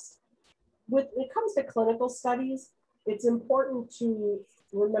just asked. When it comes to clinical studies, it's important to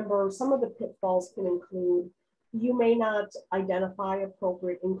remember some of the pitfalls can include you may not identify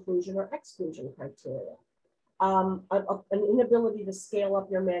appropriate inclusion or exclusion criteria. An inability to scale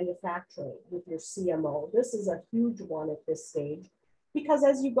up your manufacturing with your CMO. This is a huge one at this stage, because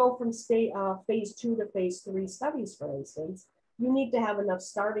as you go from phase 2 to phase 3 studies, for instance, you need to have enough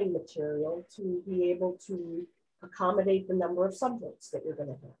starting material to be able to accommodate the number of subjects that you're going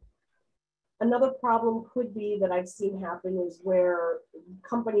to have. Another problem could be that I've seen happen is where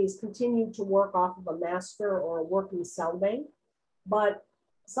companies continue to work off of a master or a working cell bank, but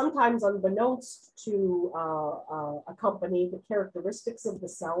sometimes unbeknownst to a company, the characteristics of the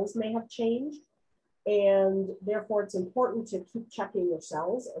cells may have changed. And therefore, it's important to keep checking your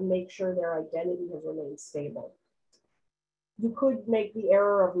cells and make sure their identity has remained stable. You could make the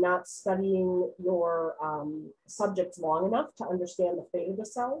error of not studying your subjects long enough to understand the fate of the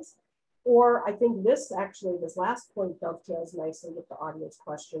cells. Or I think this last point dovetails nicely with the audience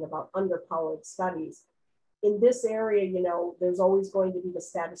question about underpowered studies. In this area, you know, there's always going to be the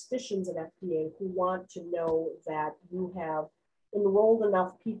statisticians at FDA who want to know that you have enrolled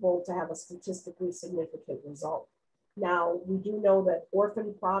enough people to have a statistically significant result. Now, we do know that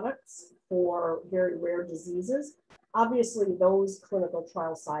orphan products for very rare diseases, obviously those clinical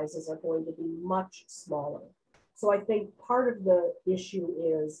trial sizes are going to be much smaller. So I think part of the issue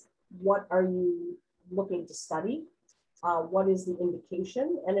is, what are you looking to study? What is the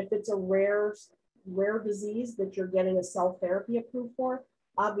indication? And if it's a rare disease that you're getting a cell therapy approved for,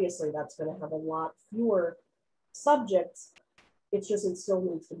 obviously that's going to have a lot fewer subjects. It's just, it still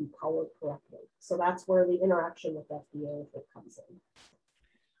needs to be powered correctly. So that's where the interaction with FDA comes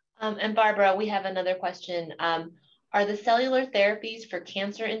in. And Barbara, we have another question. Are the cellular therapies for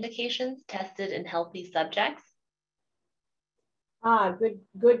cancer indications tested in healthy subjects?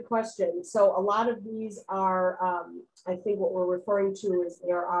 Good question. So a lot of these are, I think what we're referring to is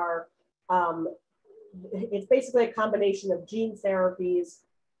it's basically a combination of gene therapies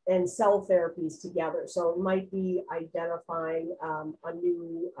and cell therapies together. So it might be identifying a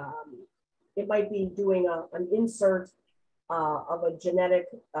new, it might be doing an insert of a genetic,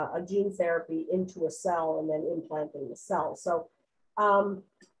 a gene therapy into a cell and then implanting the cell. So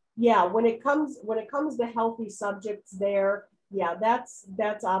yeah, when it comes to healthy subjects there, yeah, that's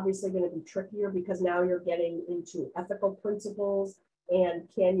obviously going to be trickier because now you're getting into ethical principles and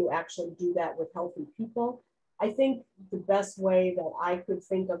can you actually do that with healthy people? I think the best way that I could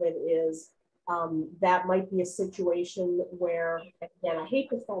think of it is that might be a situation where, again, I hate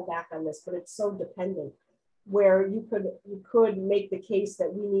to fall back on this, but it's so dependent, where you could make the case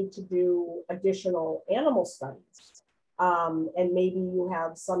that we need to do additional animal studies. And maybe you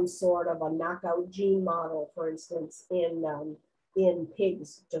have some sort of a knockout gene model, for instance, in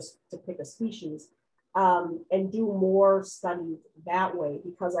pigs, just to pick a species, and do more studies that way,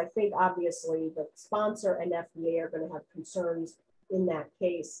 because I think obviously the sponsor and FDA are going to have concerns in that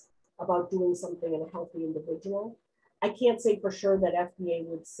case about doing something in a healthy individual. I can't say for sure that FDA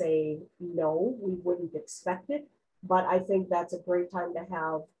would say, no, we wouldn't expect it, but I think that's a great time to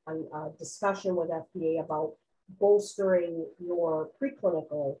have a discussion with FDA about bolstering your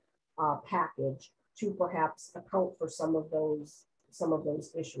preclinical package to perhaps account for some of those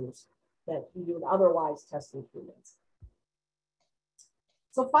issues that you would otherwise test in humans.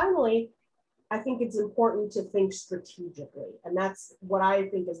 So finally, I think it's important to think strategically, and that's what I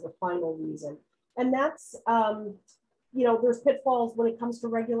think is the final reason. And that's, you know, there's pitfalls when it comes to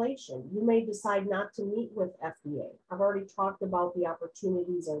regulation. You may decide not to meet with FDA. I've already talked about the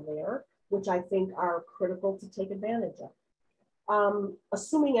opportunities are there, which I think are critical to take advantage of.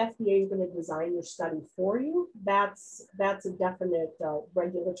 Assuming FDA is going to design your study for you, that's a definite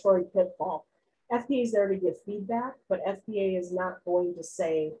regulatory pitfall. FDA is there to give feedback, but FDA is not going to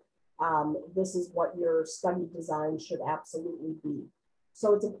say, this is what your study design should absolutely be.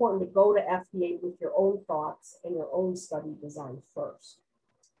 So it's important to go to FDA with your own thoughts and your own study design first.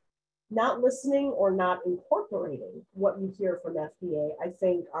 Not listening or not incorporating what you hear from FDA, I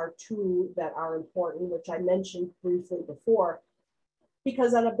think are two that are important, which I mentioned briefly before,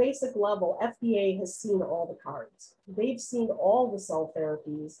 because on a basic level, FDA has seen all the cards. They've seen all the cell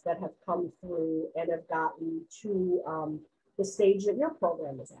therapies that have come through and have gotten to the stage that your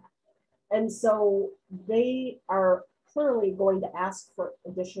program is at. And so they are clearly going to ask for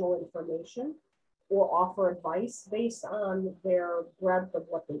additional information or offer advice based on their breadth of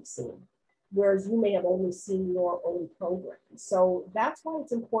what they've seen, whereas you may have only seen your own program. So that's why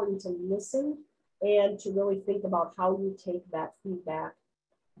it's important to listen and to really think about how you take that feedback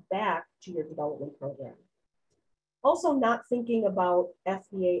back to your development program. Also, not thinking about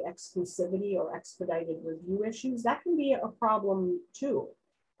FDA exclusivity or expedited review issues, that can be a problem too.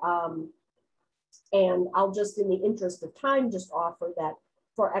 And I'll just, in the interest of time, just offer that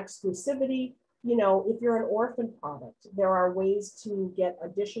for exclusivity, you know, if you're an orphan product, there are ways to get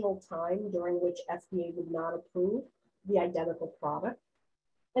additional time during which FDA would not approve the identical product.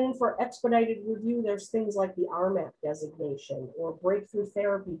 And for expedited review, there's things like the RMAT designation or breakthrough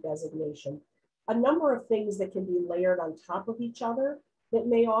therapy designation, a number of things that can be layered on top of each other that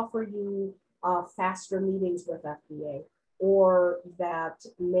may offer you faster meetings with FDA, or that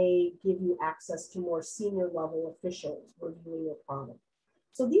may give you access to more senior level officials reviewing your product.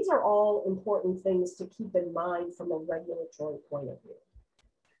 So these are all important things to keep in mind from a regulatory point of view.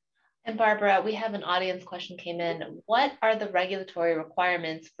 And Barbara, we have an audience question came in. What are the regulatory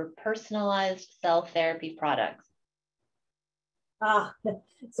requirements for personalized cell therapy products?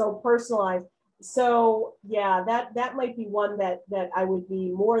 So personalized. So yeah, that might be one that I would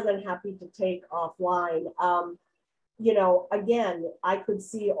be more than happy to take offline. You know, again, I could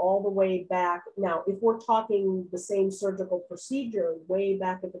see all the way back. Now, if we're talking the same surgical procedure way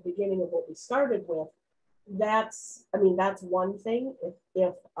back at the beginning of what we started with, that's one thing.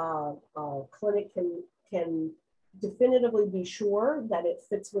 If a clinic can definitively be sure that it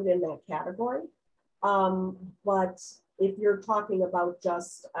fits within that category. But if you're talking about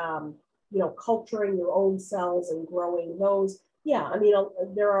just, you know, culturing your own cells and growing those, yeah, I mean,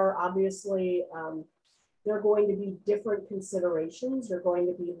 there are obviously, there are going to be different considerations. You're going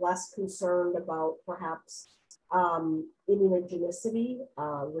to be less concerned about perhaps immunogenicity,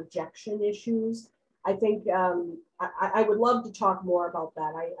 rejection issues. I think I would love to talk more about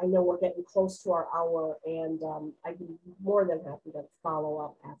that. I know we're getting close to our hour, and I'd be more than happy to follow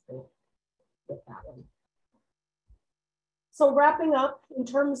up after with that one. So wrapping up, in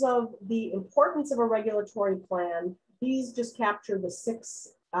terms of the importance of a regulatory plan, these just capture the 6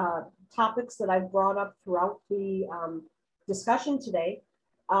 topics that I've brought up throughout the discussion today.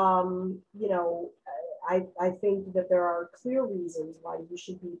 You know, I think that there are clear reasons why you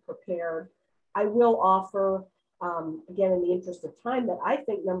should be prepared. I will offer, again, in the interest of time, that I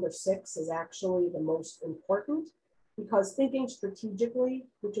think number 6 is actually the most important, because thinking strategically,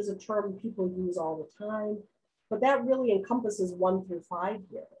 which is a term people use all the time, but that really encompasses 1 through 5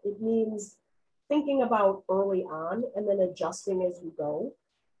 here. It means thinking about early on and then adjusting as you go.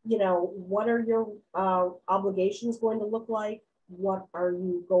 You know, what are your obligations going to look like? What are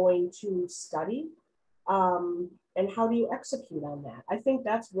you going to study? And how do you execute on that? I think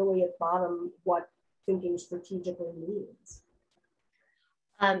that's really at bottom what thinking strategically means.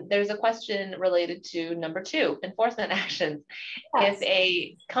 There's a question related to number 2, enforcement actions. Yes. If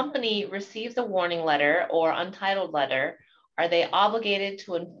a company receives a warning letter or untitled letter, are they obligated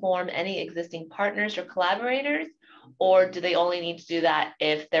to inform any existing partners or collaborators, or do they only need to do that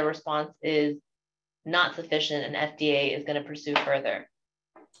if their response is not sufficient and FDA is going to pursue further?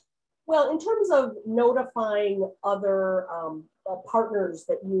 Well, in terms of notifying other partners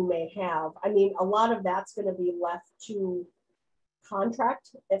that you may have, I mean, a lot of that's going to be left to contract,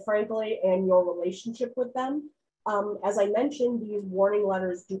 frankly, and your relationship with them. As I mentioned, these warning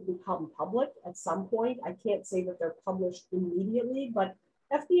letters do become public at some point. I can't say that they're published immediately, but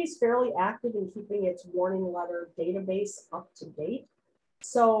FDA is fairly active in keeping its warning letter database up to date.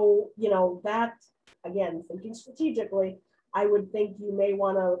 So, you know, that, again, thinking strategically, I would think you may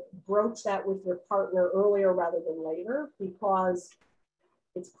want to broach that with your partner earlier rather than later, because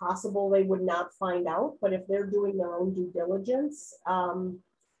it's possible they would not find out, but if they're doing their own due diligence,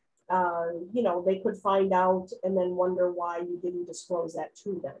 you know, they could find out and then wonder why you didn't disclose that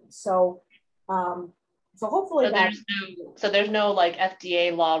to them. So, so hopefully there's no like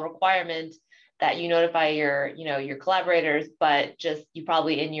FDA law requirement that you notify your, you know, your collaborators, but just you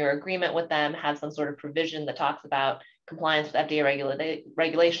probably in your agreement with them have some sort of provision that talks about compliance with FDA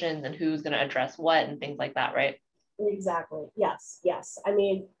regulations and who's going to address what and things like that, right? Exactly. Yes. Yes. I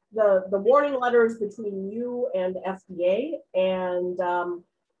mean, the warning letters between you and FDA, and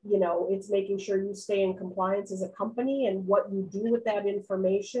you know, it's making sure you stay in compliance as a company, and what you do with that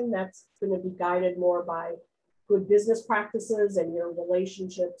information, that's going to be guided more by good business practices and your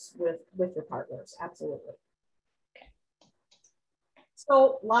relationships with your partners. Absolutely.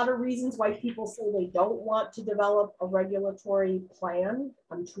 So a lot of reasons why people say they don't want to develop a regulatory plan.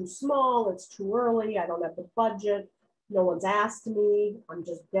 I'm too small, it's too early, I don't have the budget, no one's asked me, I'm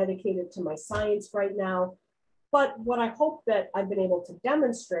just dedicated to my science right now. But what I hope that I've been able to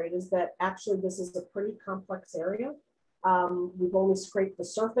demonstrate is that actually this is a pretty complex area. We've only scraped the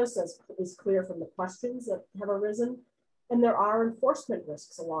surface, as is clear from the questions that have arisen, and there are enforcement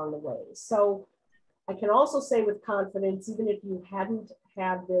risks along the way. So I can also say with confidence, even if you hadn't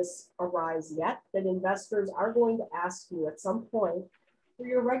had this arise yet, that investors are going to ask you at some point for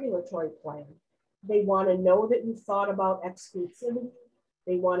your regulatory plan. They want to know that you've thought about exclusivity.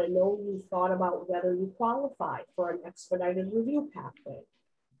 They want to know you've thought about whether you qualify for an expedited review pathway.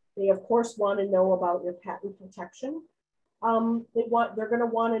 They, of course, want to know about your patent protection. They're going to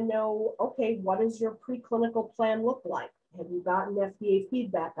want to know, okay, what does your preclinical plan look like? Have you gotten FDA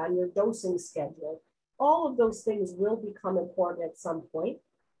feedback on your dosing schedule? All of those things will become important at some point.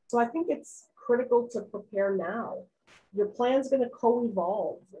 So I think it's critical to prepare now. Your plan's going to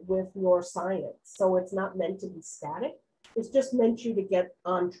co-evolve with your science. So it's not meant to be static. It's just meant you to get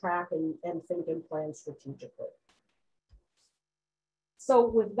on track and think and plan strategically. So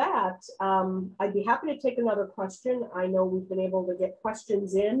with that, I'd be happy to take another question. I know we've been able to get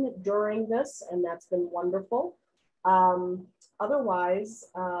questions in during this, and that's been wonderful. Otherwise,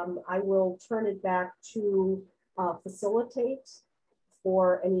 I will turn it back to facilitate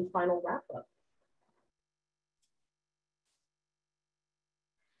for any final wrap up.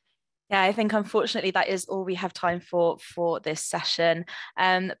 Yeah, I think unfortunately that is all we have time for this session.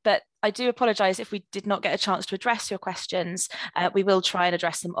 But I do apologise if we did not get a chance to address your questions. We will try and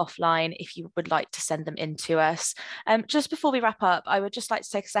address them offline if you would like to send them in to us. Just before we wrap up, I would just like to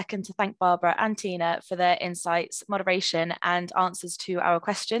take a second to thank Barbara and Tina for their insights, moderation and answers to our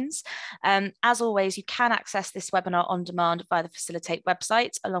questions. As always, you can access this webinar on demand via the Facilitate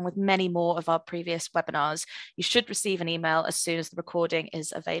website, along with many more of our previous webinars. You should receive an email as soon as the recording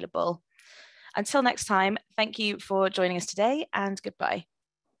is available. Until next time, thank you for joining us today and goodbye.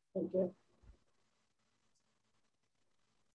 Thank you.